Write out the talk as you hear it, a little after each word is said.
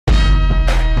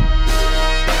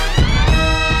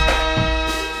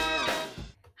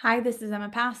Hi, this is Emma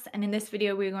Pass, and in this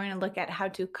video, we're going to look at how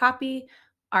to copy,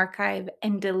 archive,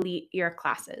 and delete your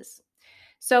classes.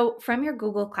 So from your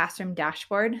Google Classroom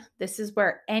dashboard, this is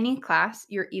where any class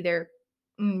you're either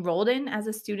enrolled in as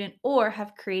a student or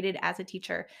have created as a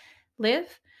teacher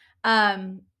live.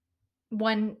 Um,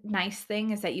 One nice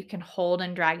thing is that you can hold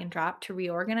and drag and drop to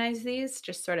reorganize these,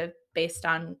 just sort of based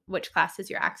on which classes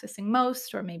you're accessing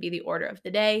most or maybe the order of the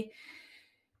day.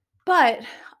 But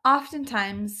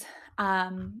oftentimes,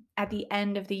 at the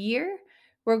end of the year,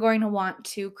 we're going to want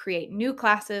to create new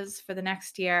classes for the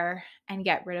next year and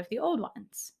get rid of the old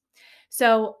ones.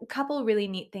 So, a couple really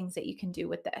neat things that you can do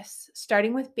with this,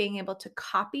 starting with being able to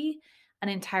copy an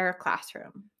entire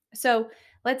classroom. So,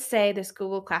 let's say this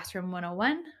Google Classroom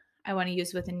 101, I want to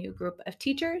use with a new group of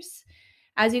teachers.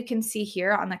 As you can see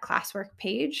here on the classwork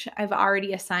page, I've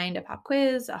already assigned a pop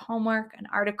quiz, a homework, an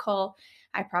article.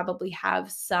 I probably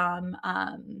have some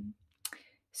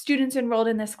students enrolled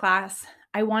in this class.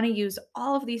 I want to use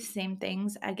all of these same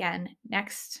things again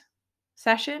next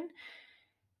session.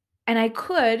 And I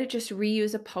could just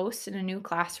reuse a post in a new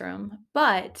classroom.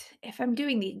 But if I'm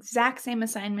doing the exact same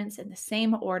assignments in the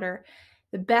same order,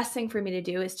 the best thing for me to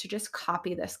do is to just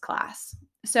copy this class.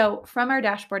 So from our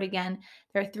dashboard again,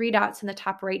 there are 3 dots in the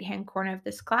top right-hand corner of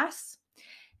this class.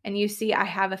 And you see I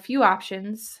have a few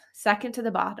options. Second to the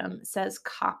bottom says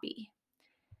copy.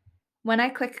 When I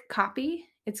click copy,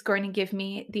 it's going to give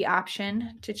me the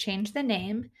option to change the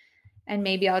name. And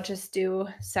maybe I'll just do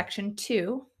section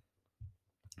 2,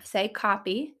 say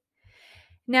copy.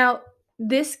 Now,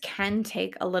 this can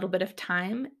take a little bit of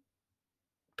time,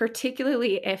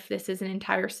 particularly if this is an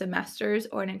entire semester's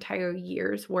or an entire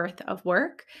year's worth of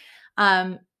work.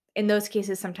 Um, in those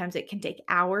cases, sometimes it can take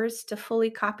hours to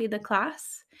fully copy the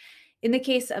class. In the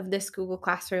case of this Google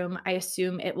Classroom, I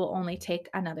assume it will only take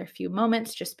another few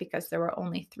moments just because there were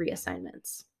only 3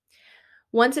 assignments.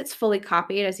 Once it's fully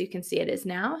copied, as you can see it is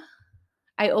now,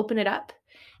 I open it up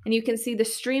and you can see the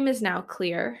stream is now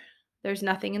clear. There's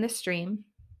nothing in the stream.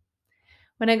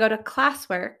 When I go to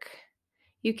classwork,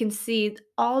 you can see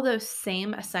all those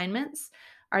same assignments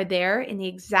are there in the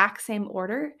exact same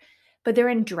order, but they're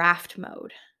in draft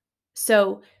mode.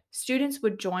 So students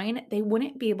would join, they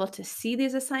wouldn't be able to see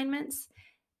these assignments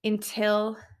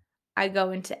until I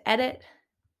go into edit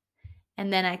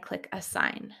and then I click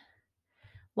assign.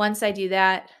 Once I do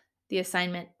that, the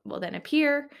assignment will then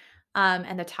appear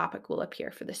and the topic will appear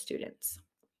for the students.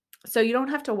 So you don't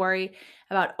have to worry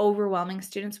about overwhelming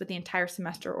students with the entire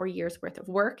semester or year's worth of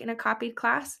work in a copied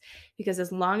class, because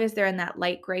as long as they're in that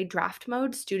light gray draft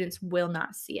mode, students will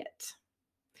not see it.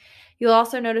 You'll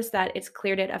also notice that it's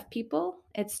cleared it of people,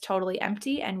 it's totally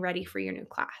empty and ready for your new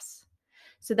class.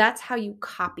 So that's how you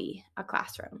copy a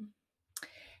classroom.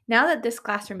 Now that this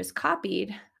classroom is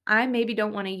copied, I maybe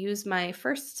don't want to use my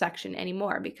first section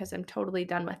anymore because I'm totally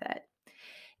done with it.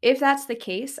 If that's the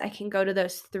case, I can go to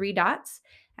those 3 dots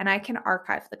and I can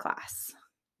archive the class.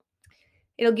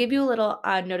 It'll give you a little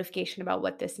notification about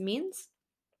what this means.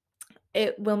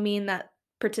 It will mean that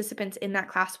participants in that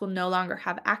class will no longer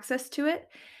have access to it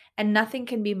and nothing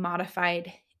can be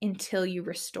modified until you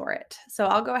restore it. So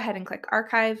I'll go ahead and click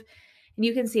archive and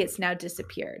you can see it's now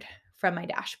disappeared from my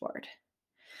dashboard.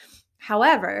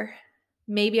 However,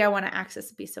 maybe I want to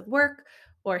access a piece of work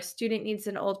or a student needs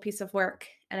an old piece of work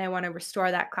and I want to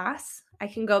restore that class. I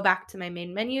can go back to my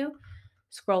main menu,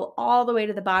 scroll all the way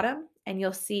to the bottom, and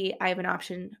you'll see I have an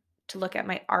option to look at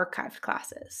my archived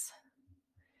classes.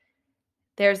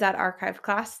 There's that archived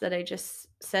class that I just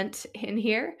sent in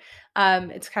here.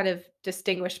 It's kind of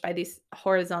distinguished by these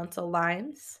horizontal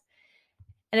lines.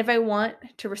 And if I want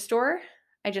to restore,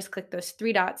 I just click those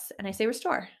 3 dots and I say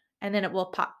restore. And then it will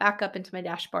pop back up into my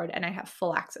dashboard and I have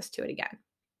full access to it again.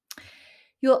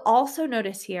 You'll also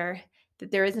notice here that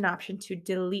there is an option to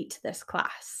delete this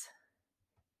class.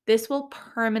 This will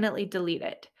permanently delete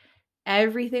it.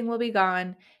 Everything will be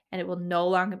gone and it will no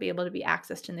longer be able to be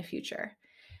accessed in the future.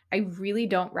 I really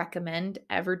don't recommend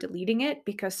ever deleting it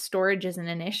because storage isn't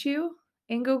an issue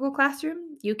in Google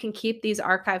Classroom. You can keep these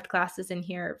archived classes in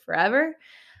here forever.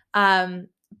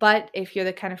 But if you're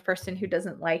the kind of person who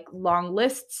doesn't like long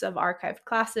lists of archived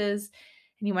classes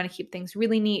and you want to keep things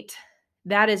really neat,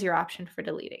 that is your option for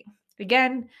deleting.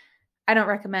 Again, I don't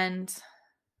recommend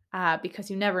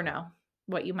because you never know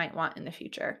what you might want in the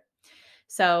future.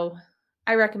 So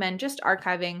I recommend just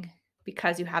archiving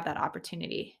because you have that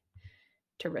opportunity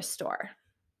to restore.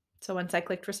 So once I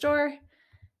clicked restore,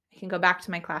 I can go back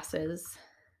to my classes.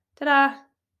 Ta-da!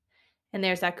 And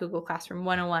there's that Google Classroom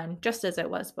 101, just as it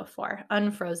was before,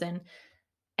 unfrozen.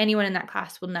 Anyone in that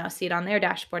class will now see it on their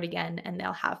dashboard again, and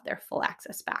they'll have their full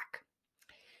access back.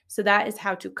 So that is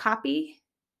how to copy,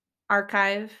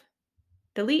 archive,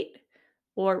 delete,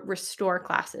 or restore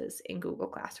classes in Google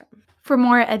Classroom. For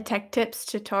more EdTech tips,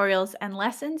 tutorials, and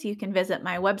lessons, you can visit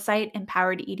my website,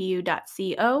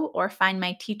 empoweredu.co, or find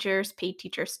my teacher's paid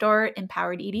teacher store,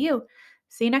 Empowered EDU.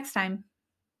 See you next time.